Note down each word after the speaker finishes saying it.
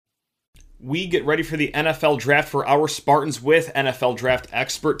We get ready for the NFL draft for our Spartans with NFL draft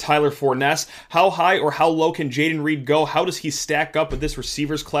expert Tyler Forness. How high or how low can Jayden Reed go? How does he stack up with this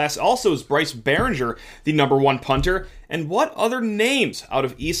receivers class? Also, is Bryce Baringer the number one punter? And what other names out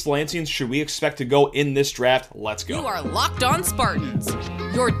of East Lansing should we expect to go in this draft? Let's go. You are Locked On Spartans,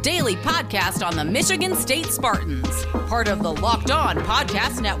 your daily podcast on the Michigan State Spartans, part of the Locked On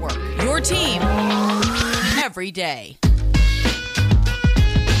Podcast Network, your team every day.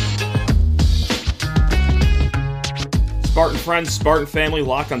 Spartan friends, Spartan family,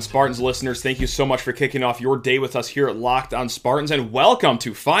 Locked on Spartans listeners, thank you so much for kicking off your day with us here at Locked on Spartans, and welcome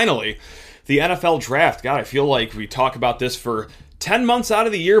to, finally, the NFL Draft. God, I feel like we talk about this for 10 months out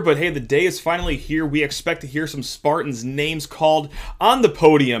of the year, but hey, the day is finally here. We expect to hear some Spartans' names called on the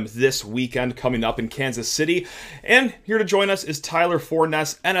podium this weekend coming up in Kansas City. And here to join us is Tyler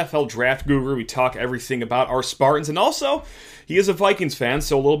Forness, NFL Draft Guru. We talk everything about our Spartans, and also he is a Vikings fan,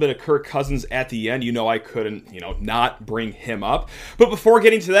 so a little bit of Kirk Cousins at the end. You know I couldn't, not bring him up. But before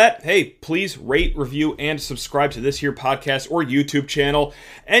getting to that, hey, please rate, review, and subscribe to this here podcast or YouTube channel.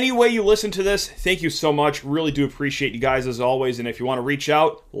 Any way you listen to this, thank you so much. Really do appreciate you guys as always. And if you want to reach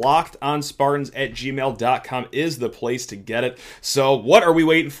out, lockedonspartans@gmail.com is the place to get it. So what are we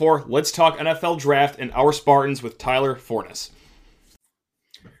waiting for? Let's talk NFL Draft and our Spartans with Tyler Forness.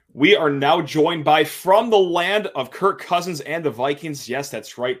 We are now joined by, from the land of Kirk Cousins and the Vikings. Yes,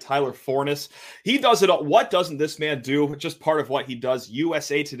 that's right, Tyler Forness. He does it all. What doesn't this man do? Just part of what he does.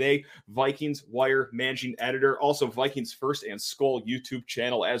 USA Today, Vikings Wire managing editor, also Vikings First and Skull YouTube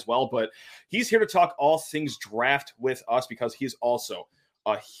channel as well. But he's here to talk all things draft with us because he's also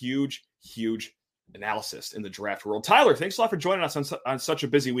a huge analyst in the draft world. Tyler, thanks a lot for joining us on such a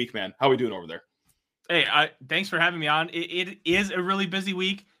busy week, man. How are we doing over there? Hey, thanks for having me on. It is a really busy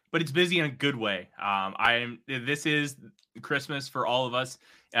week, but it's busy in a good way. This is Christmas for all of us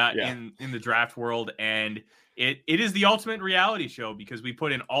in the draft world, and it is the ultimate reality show because we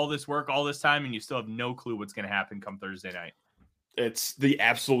put in all this work, all this time, and you still have no clue what's going to happen come Thursday night. It's the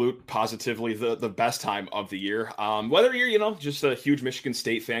absolute, positively the best time of the year. Whether you're, just a huge Michigan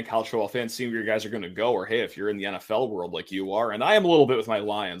State fan, college football fan, seeing where you guys are going to go, or hey, if you're in the NFL world like you are, and I am a little bit with my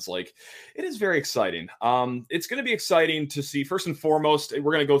Lions, it is very exciting. It's going to be exciting to see. First and foremost,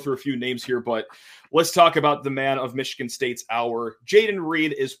 we're going to go through a few names here, but let's talk about the man of Michigan State's hour. Jayden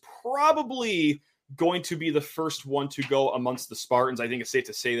Reed is probably going to be the first one to go amongst the Spartans. I think it's safe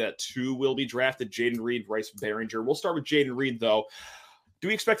to say that two will be drafted: Jayden Reed, Bryce Baringer. We'll start with Jayden Reed, though. Do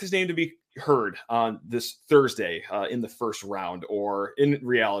we expect his name to be heard on this Thursday in the first round, or in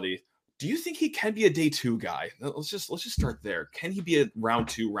reality, do you think he can be a day two guy? Let's just start there. Can he be a round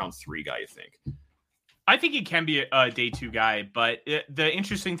two, round three guy, you think? I think he can be a day two guy, but the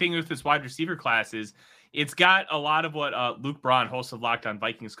interesting thing with this wide receiver class is it's got a lot of what Luke Braun, host of Locked On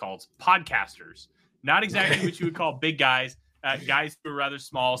Vikings, calls podcasters. Not exactly what you would call big guys, guys who are rather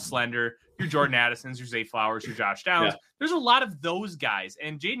small, slender, your Jordan Addisons, your Zay Flowers, your Josh Downs. Yeah. There's a lot of those guys,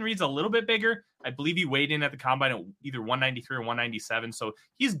 and Jayden Reed's a little bit bigger. I believe he weighed in at the combine at either 193 or 197, so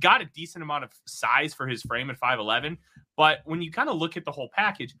he's got a decent amount of size for his frame at 5'11", but when you kind of look at the whole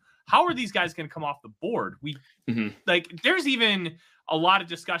package, how are these guys going to come off the board? There's even a lot of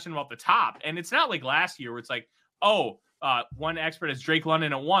discussion about the top, and it's not like last year where it's like, one expert has Drake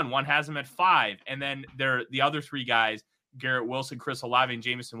London at 1, one has him at 5, and then the other three guys, Garrett Wilson, Chris Olave, and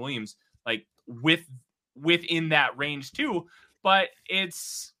Jameson Williams, within that range too. But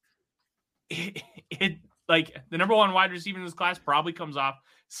the number one wide receiver in this class probably comes off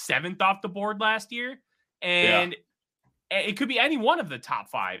 7th off the board last year, and it could be any one of the top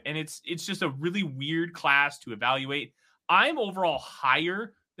 5, and it's just a really weird class to evaluate. I'm overall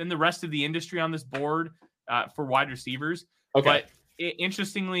higher than the rest of the industry on this board for wide receivers. Okay. But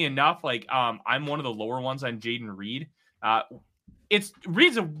interestingly enough, I'm one of the lower ones on Jayden Reed.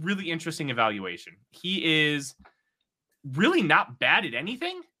 Reed's a really interesting evaluation. He is really not bad at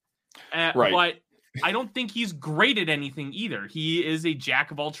anything, right, but I don't think he's great at anything either. He is a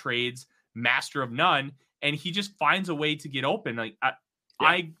jack of all trades, master of none, and he just finds a way to get open.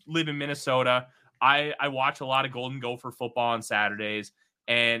 I live in Minnesota. I watch a lot of Golden Gopher football on Saturdays,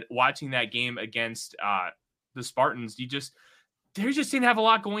 and watching that game against the Spartans, they just didn't have a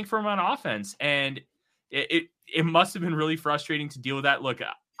lot going for him on offense, and it must have been really frustrating to deal with that. Look,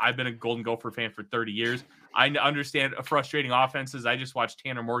 I've been a Golden Gopher fan for 30 years. I understand frustrating offenses. I just watched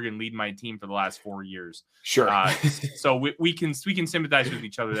Tanner Morgan lead my team for the last 4 years. Sure. So we can sympathize with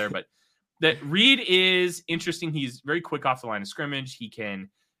each other there, but that Reed is interesting. He's very quick off the line of scrimmage. He can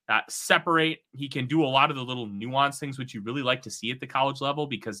separate. He can do a lot of the little nuanced things which you really like to see at the college level,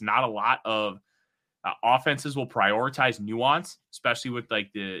 because not a lot of Offenses will prioritize nuance, especially with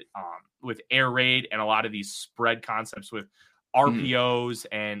like with air raid and a lot of these spread concepts with RPOs.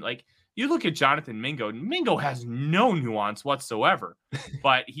 And like you look at Jonathan Mingo has no nuance whatsoever,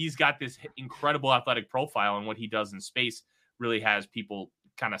 but he's got this incredible athletic profile, and what he does in space really has people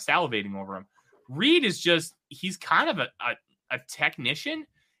kind of salivating over him. Reed is he's kind of a technician,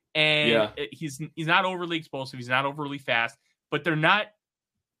 and he's not overly explosive. He's not overly fast, but they're not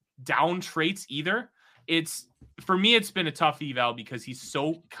down traits either. For me, it's been a tough eval because he's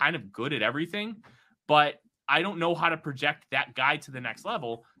so kind of good at everything, but I don't know how to project that guy to the next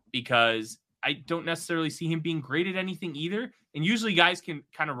level because I don't necessarily see him being great at anything either. And usually guys can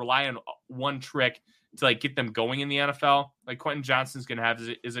kind of rely on one trick to like get them going in the NFL. Like Quentin Johnston's going to have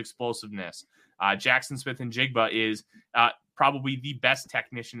his explosiveness. Jackson Smith and Jigba is probably the best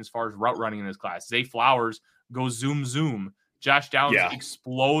technician as far as route running in this class. Zay Flowers goes zoom. Josh Downs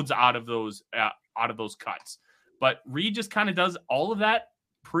explodes out of those cuts. But Reed just kind of does all of that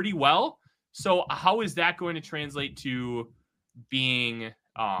pretty well. So how is that going to translate to being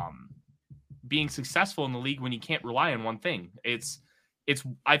successful in the league when you can't rely on one thing?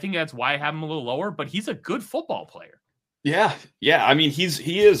 I think that's why I have him a little lower, but he's a good football player. Yeah. I mean,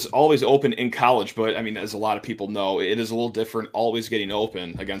 he is always open in college, but I mean, as a lot of people know, it is a little different always getting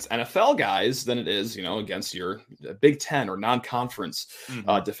open against NFL guys than it is, against your Big Ten or non-conference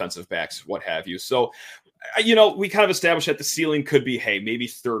defensive backs, what have you. So, we kind of established that the ceiling could be, hey, maybe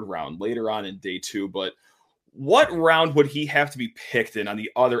third round later on in day 2, but what round would he have to be picked in on the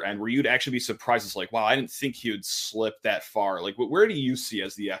other end where you'd actually be surprised? It's like, wow, I didn't think he would slip that far. Like, where do you see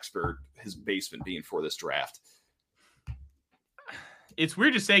as the expert his basement being for this draft? It's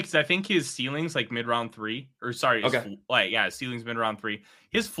weird to say because I think his ceiling's like mid-round 3. Or sorry, his ceiling's mid-round 3.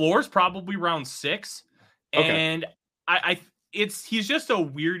 His floor's probably round 6. Okay. And he's just a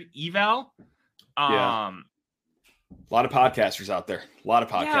weird eval. A lot of podcasters out there.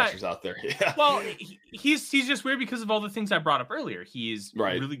 Yeah. Well, he's just weird because of all the things I brought up earlier. He's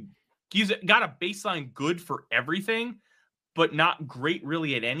he's got a baseline good for everything, but not great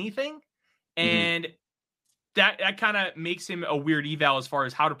really at anything. And that kind of makes him a weird eval as far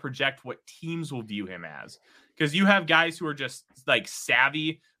as how to project what teams will view him as. Because you have guys who are just like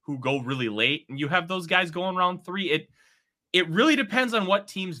savvy who go really late, and you have those guys going round 3. It really depends on what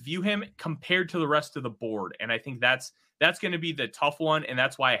teams view him compared to the rest of the board. And I think that's going to be the tough one. And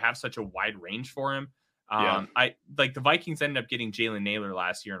that's why I have such a wide range for him. I like the Vikings ended up getting Jalen Nailor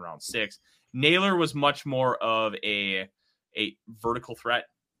last year in round 6. Nailor was much more of a vertical threat.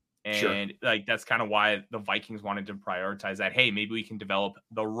 And like, that's kind of why the Vikings wanted to prioritize that. Hey, maybe we can develop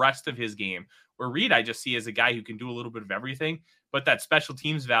the rest of his game. Where Reed, I just see as a guy who can do a little bit of everything, but that special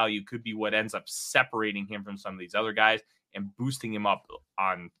teams value could be what ends up separating him from some of these other guys and boosting him up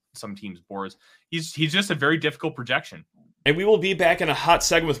on some teams' boards. He's just a very difficult projection. And we will be back in a hot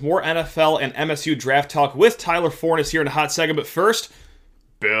second with more NFL and MSU draft talk with Tyler Fornes here in a hot second. But first,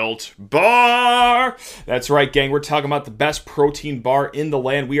 Built Bar. That's right, gang. We're talking about the best protein bar in the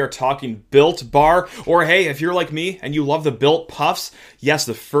land. We are talking Built Bar. Or hey, if you're like me and you love the Built Puffs, yes,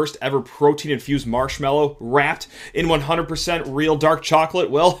 the first ever protein-infused marshmallow wrapped in 100% real dark chocolate.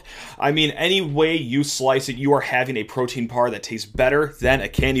 Well, I mean, any way you slice it, you are having a protein bar that tastes better than a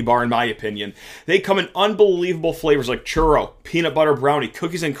candy bar, in my opinion. They come in unbelievable flavors like churro, peanut butter brownie,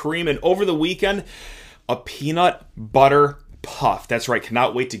 cookies and cream, and over the weekend, a peanut butter puff. That's right.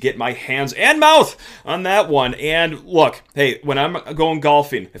 Cannot wait to get my hands and mouth on that one. And look, hey, when I'm going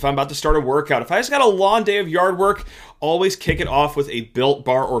golfing, if I'm about to start a workout, if I just got a long day of yard work, always kick it off with a Built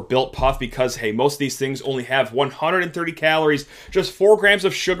Bar or Built Puff because, hey, most of these things only have 130 calories, just 4 grams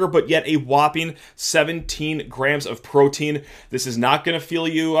of sugar, but yet a whopping 17 grams of protein. This is not going to feel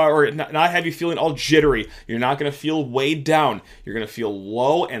you, or not have you feeling all jittery. You're not going to feel weighed down. You're going to feel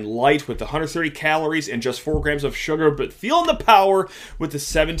low and light with the 130 calories and just 4 grams of sugar, but feeling the power with the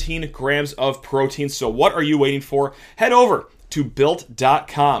 17 grams of protein. So what are you waiting for? Head over to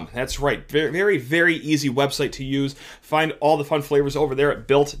Built.com. That's right. Very, very, very easy website to use. Find all the fun flavors over there at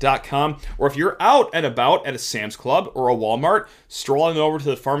Built.com. Or if you're out and about at a Sam's Club or a Walmart, stroll on over to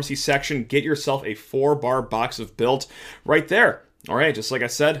the pharmacy section, get yourself a 4-bar box of Built right there. All right, just like I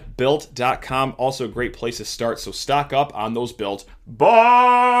said, Built.com, also a great place to start. So stock up on those Built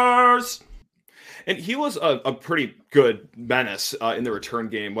bars. And he was a pretty good menace in the return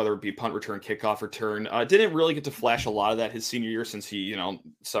game, whether it be punt return, kickoff return. Didn't really get to flash a lot of that his senior year since he,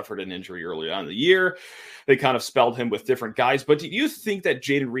 suffered an injury early on in the year. They kind of spelled him with different guys. But do you think that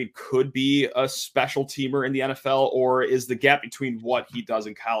Jayden Reed could be a special teamer in the NFL, or is the gap between what he does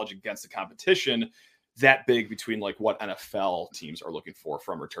in college against the competition that big between like what NFL teams are looking for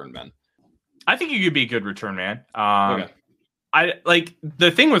from return men? I think he could be a good return man. Okay. I like the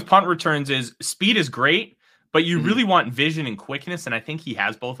thing with punt returns is speed is great, but you really want vision and quickness. And I think he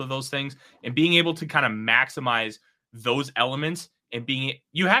has both of those things, and being able to kind of maximize those elements and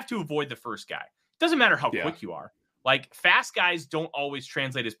you have to avoid the first guy. It doesn't matter how quick you are. Like fast guys don't always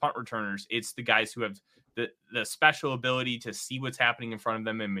translate as punt returners. It's the guys who have the special ability to see what's happening in front of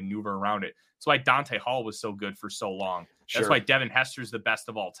them and maneuver around it. That's why Dante Hall was so good for so long. That's why Devin Hester's the best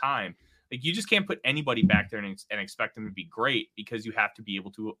of all time. Like you just can't put anybody back there and expect them to be great, because you have to be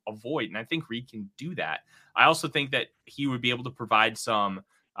able to avoid. And I think Reed can do that. I also think that he would be able to provide some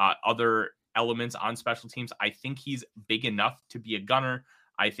other elements on special teams. I think he's big enough to be a gunner.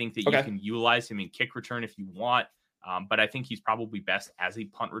 I think that you can utilize him in kick return if you want. But I think he's probably best as a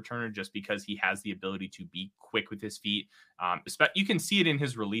punt returner, just because he has the ability to be quick with his feet. You can see it in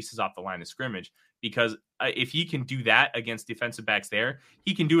his releases off the line of scrimmage, because if he can do that against defensive backs there,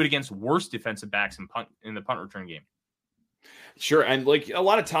 he can do it against worse defensive backs in the punt return game. Sure. And like a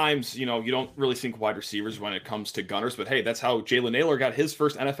lot of times, you don't really think wide receivers when it comes to gunners, but hey, that's how Jalen Naylor got his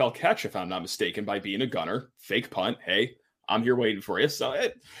first NFL catch, if I'm not mistaken, by being a gunner. Fake punt. Hey, I'm here waiting for you. So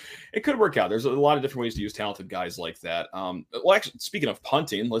it could work out. There's a lot of different ways to use talented guys like that. Well, actually, speaking of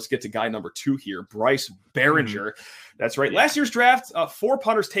punting, let's get to guy number 2 here, Bryce Baringer. That's right. Last year's draft, 4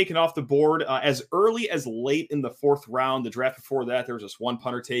 punters taken off the board as early as late in the 4th round. The draft before that, there was just 1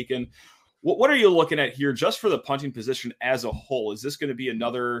 punter taken. What are you looking at here just for the punting position as a whole? Is this going to be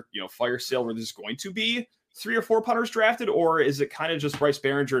another, fire sale where there's going to be 3 or 4 punters drafted, or is it kind of just Bryce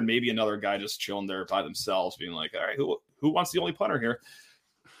Baringer and maybe another guy just chilling there by themselves, being like, all right, who wants the only punter here?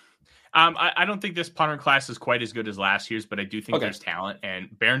 I don't think this punter class is quite as good as last year's, but I do think there's talent, and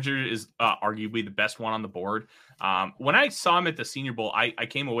Baringer is arguably the best one on the board. When I saw him at the Senior Bowl, I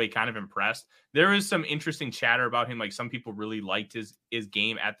came away kind of impressed. There is some interesting chatter about him. Like some people really liked his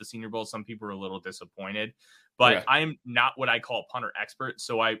game at the Senior Bowl. Some people were a little disappointed, but I'm not what I call a punter expert.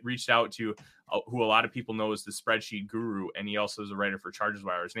 So I reached out to who a lot of people know as the spreadsheet guru, and he also is a writer for Chargers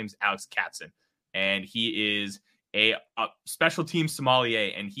Wire. His name's Alex Katzen, and he is a special team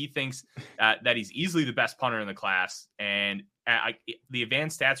sommelier, and he thinks that he's easily the best punter in the class. And the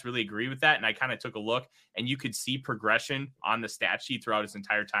advanced stats really agree with that. And I kind of took a look, and you could see progression on the stat sheet throughout his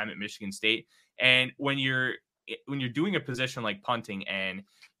entire time at Michigan State. And when you're doing a position like punting, and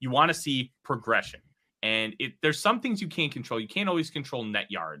you want to see progression, and there's some things you can't control. You can't always control net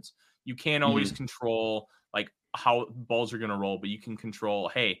yards. You can't always control like how balls are going to roll, but you can control,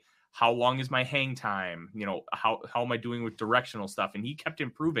 hey, how long is my hang time? How am I doing with directional stuff? And he kept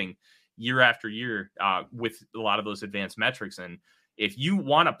improving year after year with a lot of those advanced metrics. And if you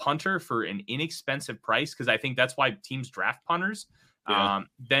want a punter for an inexpensive price, because I think that's why teams draft punters,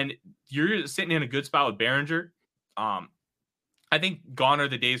 then you're sitting in a good spot with Baringer. I think gone are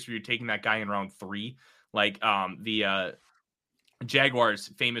the days where you're taking that guy in round 3. Like the Jaguars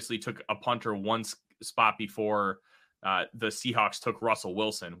famously took a punter one spot before the Seahawks took Russell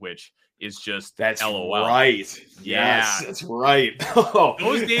Wilson, which is just that's LOL. Right. Yes, that's right.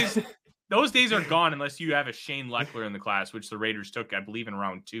 Those days are gone unless you have a Shane Leckler in the class, which the Raiders took, I believe, in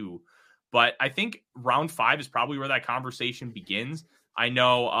round 2. But I think round 5 is probably where that conversation begins. I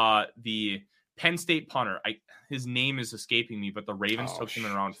know the Penn State punter, his name is escaping me, but the Ravens took him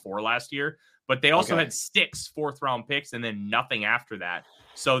in round 4 last year. But they also had 6 4th-round picks and then nothing after that.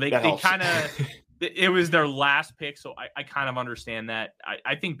 So they kind of it was their last pick. So I kind of understand that.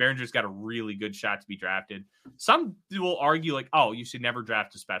 I think Baringer's got a really good shot to be drafted. Some will argue like, oh, you should never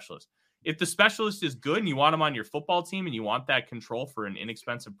draft a specialist. If the specialist is good and you want him on your football team and you want that control for an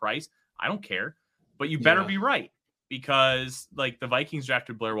inexpensive price, I don't care. But you better be right, because like the Vikings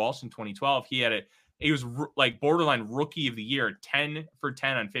drafted Blair Walsh in 2012. He was like borderline rookie of the year, 10 for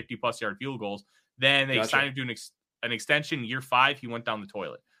 10 on 50+ yard field goals. Then they signed him to an extension. Year 5, he went down the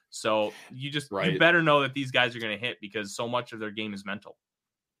toilet. So you better know that these guys are going to hit, because so much of their game is mental.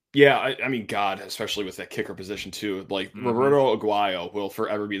 Yeah, I mean, God, especially with that kicker position too. Like Roberto Aguayo will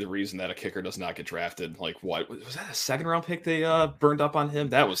forever be the reason that a kicker does not get drafted. Like, what was that, a 2nd-round pick they burned up on him?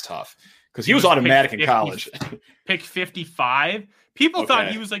 That was tough, because he was automatic in college. Pick 55. People thought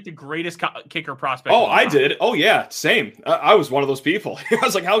he was like the greatest kicker prospect. Oh, I did. Oh yeah, same. I was one of those people. I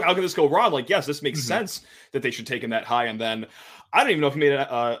was like, how can this go wrong? Like, yes, this makes sense that they should take him that high. And then I don't even know if he made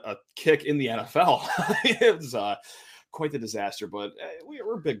a kick in the NFL. It was quite the disaster, but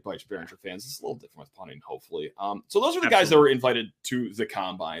we're big Baringer fans. It's a little different with punting, hopefully. So those are the guys that were invited to the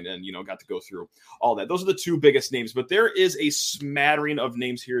combine and, got to go through all that. Those are the two biggest names, but there is a smattering of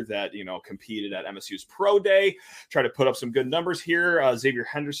names here that, competed at MSU's Pro Day, try to put up some good numbers here. Xavier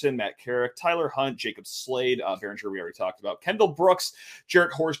Henderson, Matt Carrick, Tyler Hunt, Jacob Slade, Baringer we already talked about, Kendall Brooks,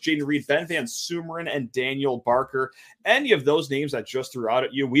 Jarrett Horst, Jayden Reed, Ben VanSumeren, and Daniel Barker. Any of those names that just threw out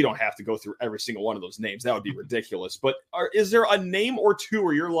at you, we don't have to go through every single one of those names. That would be ridiculous. But is there a name or two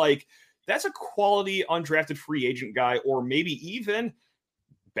where you're like, that's a quality undrafted free agent guy, or maybe even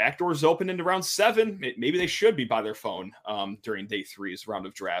backdoors open into round 7? Maybe they should be by their phone during day 3's round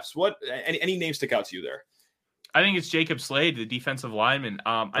of drafts. Any names stick out to you there? I think it's Jacob Slade, the defensive lineman.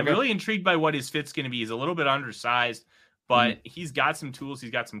 I'm really intrigued by what his fit's going to be. He's a little bit undersized, but he's got some tools.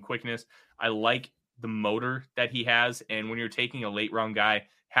 He's got some quickness. I like the motor that he has. And when you're taking a late round guy,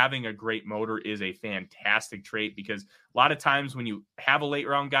 having a great motor is a fantastic trait, because a lot of times when you have a late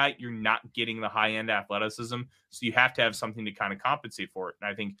round guy, you're not getting the high end athleticism. So you have to have something to kind of compensate for it. And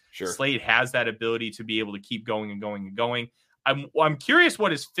I think Slade has that ability to be able to keep going and going and going. I'm curious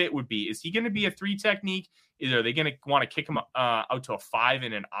what his fit would be. Is he going to be a 3 technique? Are they going to want to kick him out to a 5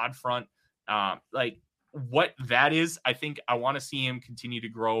 in an odd front? What that is, I think I want to see him continue to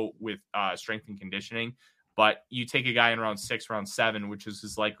grow with strength and conditioning. But you take a guy in round 6, round 7, which is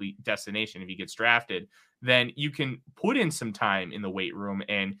his likely destination if he gets drafted, then you can put in some time in the weight room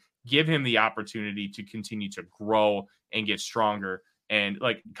and give him the opportunity to continue to grow and get stronger. And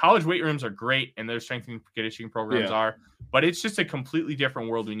college weight rooms are great, and their strength and conditioning programs are, but it's just a completely different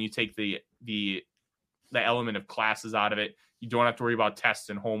world when you take the element of classes out of it. You don't have to worry about tests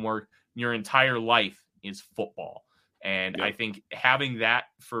and homework. Your entire life is football. And I think having that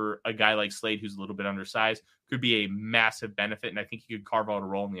for a guy like Slade, who's a little bit undersized, could be a massive benefit. And I think he could carve out a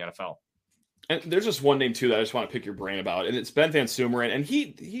role in the NFL. And there's just one name, too, that I just want to pick your brain about, and it's Ben VanSumeren. And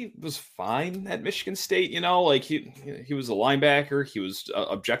he was fine at Michigan State, he was a linebacker. He was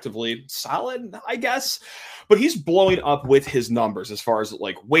objectively solid, I guess. But he's blowing up with his numbers as far as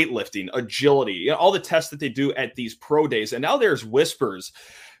weightlifting, agility, all the tests that they do at these pro days. And now there's whispers.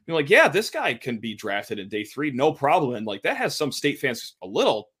 This guy can be drafted in day 3, no problem. And that has some state fans a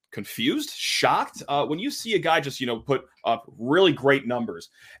little confused, shocked. When you see a guy just, put up really great numbers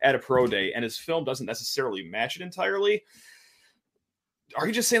at a pro day and his film doesn't necessarily match it entirely, are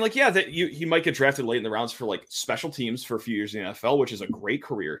you just saying that he might get drafted late in the rounds for special teams for a few years in the NFL, which is a great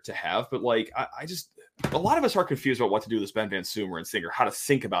career to have. But I just, a lot of us are confused about what to do with this Ben VanSumeren thing, or how to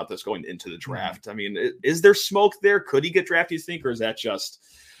think about this going into the draft. I mean, is there smoke there? Could he get drafted, you think, or is that just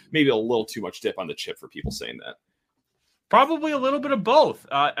maybe a little too much dip on the chip for people saying that? Probably a little bit of both.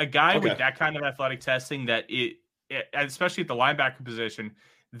 A guy with that kind of athletic testing, that especially at the linebacker position,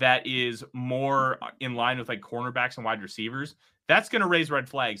 that is more in line with cornerbacks and wide receivers, that's going to raise red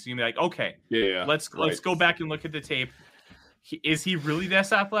flags. You're going to be okay, let's go back and look at the tape. Is he really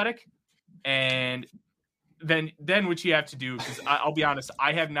this athletic? And then what you have to do, because I'll be honest,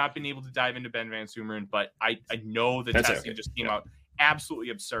 I have not been able to dive into Ben VanSumeren, but I know the testing just came out absolutely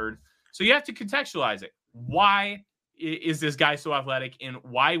absurd. So you have to contextualize it. Why is this guy so athletic, and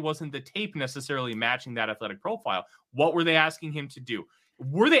why wasn't the tape necessarily matching that athletic profile? What were they asking him to do?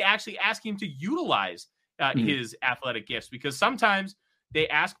 Were they actually asking him to utilize his athletic gifts? Because sometimes they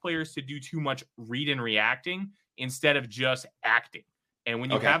ask players to do too much read and reacting instead of just acting. And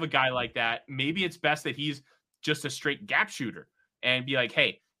when you have a guy like that, maybe it's best that he's just a straight gap shooter and be like,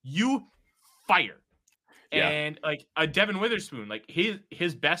 hey, you fire. And a Devin Witherspoon,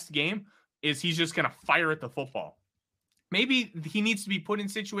 his best game is he's just going to fire at the football. Maybe he needs to be put in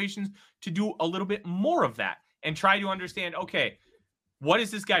situations to do a little bit more of that and try to understand, okay, what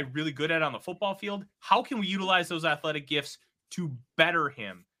is this guy really good at on the football field? How can we utilize those athletic gifts to better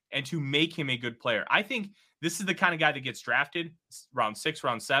him and to make him a good player? I think this is the kind of guy that gets drafted round 6,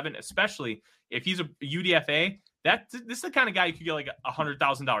 round 7, especially if he's a UDFA. This is the kind of guy you could get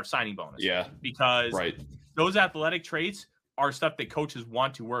 $100,000 signing bonus. Yeah, because those athletic traits are stuff that coaches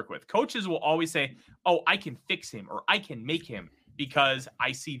want to work with. Coaches will always say, oh, I can fix him or I can make him because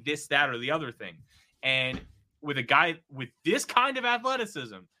I see this, that, or the other thing. And with a guy with this kind of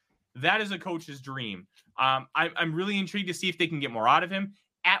athleticism, that is a coach's dream. I'm really intrigued to see if they can get more out of him.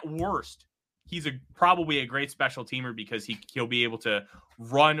 At worst, he's probably a great special teamer because he'll be able to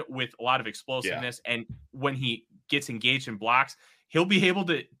run with a lot of explosiveness. And when he gets engaged in blocks, he'll be able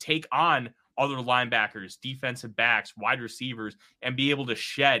to take on other linebackers, defensive backs, wide receivers, and be able to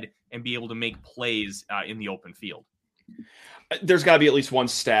shed and be able to make plays in the open field. There's got to be at least one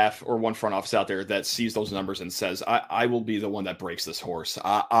staff or one front office out there that sees those numbers and says, I will be the one that breaks this horse.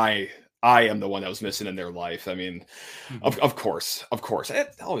 I I am the one that was missing in their life. I mean, of course.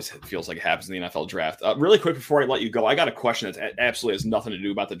 It always feels like it happens in the NFL draft. Really quick before I let you go, I got a question that absolutely has nothing to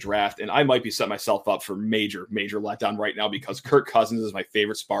do about the draft, and I might be setting myself up for major letdown right now because Kirk Cousins is my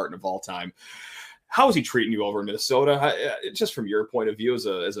favorite Spartan of all time. How is he treating you over in Minnesota? Just from your point of view as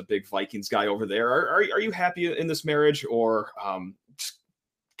a big Vikings guy over there, are you happy in this marriage, or just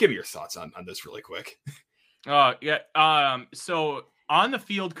give me your thoughts on this really quick? So on the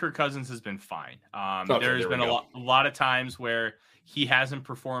field, Kirk Cousins has been fine. There's been a lot of times where he hasn't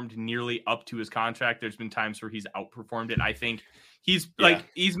performed nearly up to his contract. There's been times where he's outperformed it. I think he's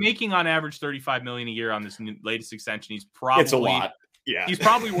making on average $35 million a year on this latest extension. It's a lot. Yeah, he's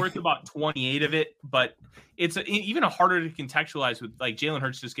probably worth about 28 of it, but it's even harder to contextualize with like Jalen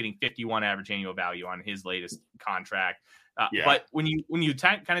Hurts just getting 51 average annual value on his latest contract. But when you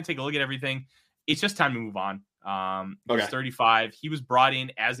kind of take a look at everything, it's just time to move on. He's 35. He was brought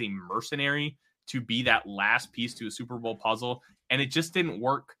in as a mercenary to be that last piece to a Super Bowl puzzle, and it just didn't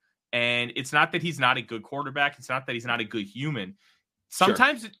work. And it's not that he's not a good quarterback. It's not that he's not a good human.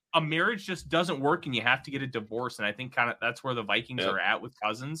 Sometimes a marriage just doesn't work and you have to get a divorce. And I think kind of that's where the Vikings are at with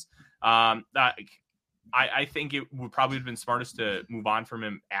Cousins. I think it would probably have been smartest to move on from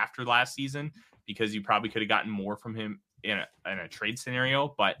him after last season because you probably could have gotten more from him in a trade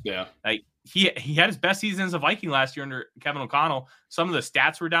scenario. But like he had his best season as a Viking last year under Kevin O'Connell. Some of the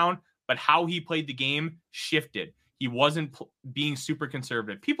stats were down, but how he played the game shifted. He wasn't being super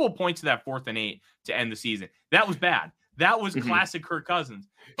conservative. People point to that 4th and 8 to end the season. That was bad. That was classic Kirk Cousins.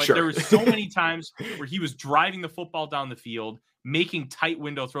 But there were so many times where he was driving the football down the field, making tight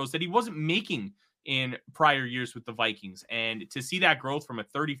window throws that he wasn't making in prior years with the Vikings. And to see that growth from a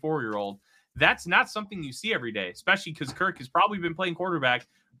 34-year-old, that's not something you see every day, especially because Kirk has probably been playing quarterback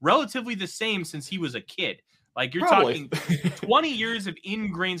relatively the same since he was a kid. Like you're talking 20 years of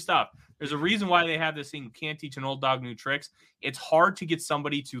ingrained stuff. There's a reason why they have this thing, you can't teach an old dog new tricks. It's hard to get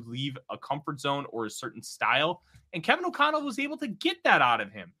somebody to leave a comfort zone or a certain style. And Kevin O'Connell was able to get that out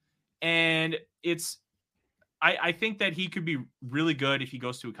of him. And I think that he could be really good if he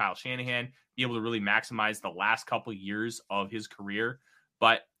goes to a Kyle Shanahan, be able to really maximize the last couple of years of his career.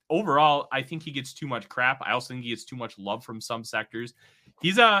 But overall, I think he gets too much crap. I also think he gets too much love from some sectors.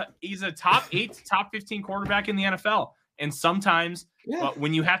 He's a top 8 to top 15 quarterback in the NFL. And sometimes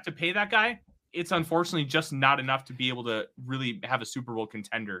when you have to pay that guy, it's unfortunately just not enough to be able to really have a Super Bowl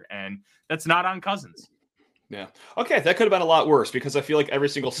contender. And that's not on Cousins. Yeah. Okay, that could have been a lot worse because I feel like every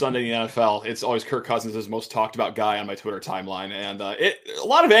single Sunday in the NFL, it's always Kirk Cousins is most talked about guy on my Twitter timeline. And a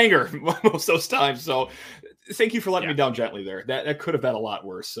lot of anger most of those times. So thank you for letting me down gently there. That could have been a lot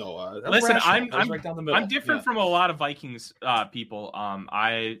worse. So listen, I'm right down the middle. I'm different from a lot of Vikings people.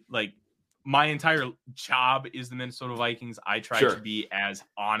 I like my entire job is the Minnesota Vikings. I try to be as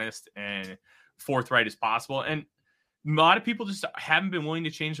honest and forthright as possible. And a lot of people just haven't been willing to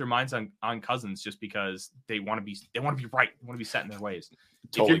change their minds on Cousins just because they want to be right. They want to be set in their ways.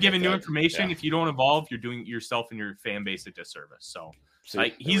 Totally, if you're giving new information, if you don't evolve, you're doing yourself and your fan base a disservice. So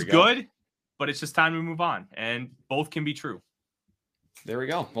he's good, but it's just time to move on. And both can be true. There we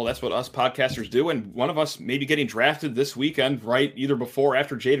go. Well, that's what us podcasters do. And one of us may be getting drafted this weekend, right? Either before or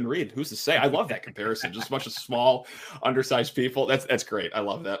after Jayden Reed. Who's to say? I love that comparison. Just a bunch of small, undersized people. That's great. I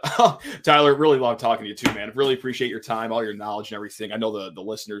love that. Tyler, really love talking to you too, man. Really appreciate your time, all your knowledge and everything. I know the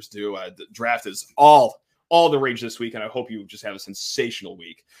listeners do. The draft is all the rage this week. And I hope you just have a sensational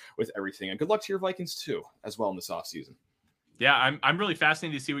week with everything. And good luck to your Vikings too, as well in this offseason. Yeah, I'm really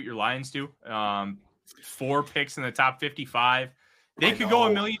fascinated to see what your Lions do. 4 picks in the top 55. They could go a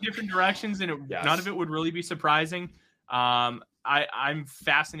million different directions, and none of it would really be surprising. I'm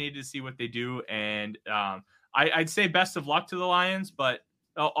fascinated to see what they do, and I'd say best of luck to the Lions, but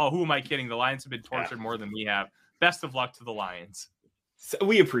who am I kidding? The Lions have been tortured more than we have. Best of luck to the Lions. So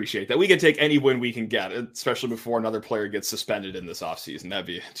we appreciate that. We can take any win we can get, especially before another player gets suspended in this offseason. That'd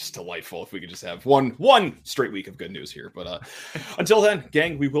be just delightful if we could just have one straight week of good news here. But until then,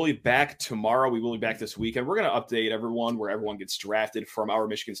 gang, we will be back tomorrow. We will be back this weekend. We're going to update everyone where everyone gets drafted from our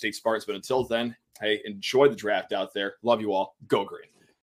Michigan State Spartans. But until then, hey, enjoy the draft out there. Love you all. Go Green.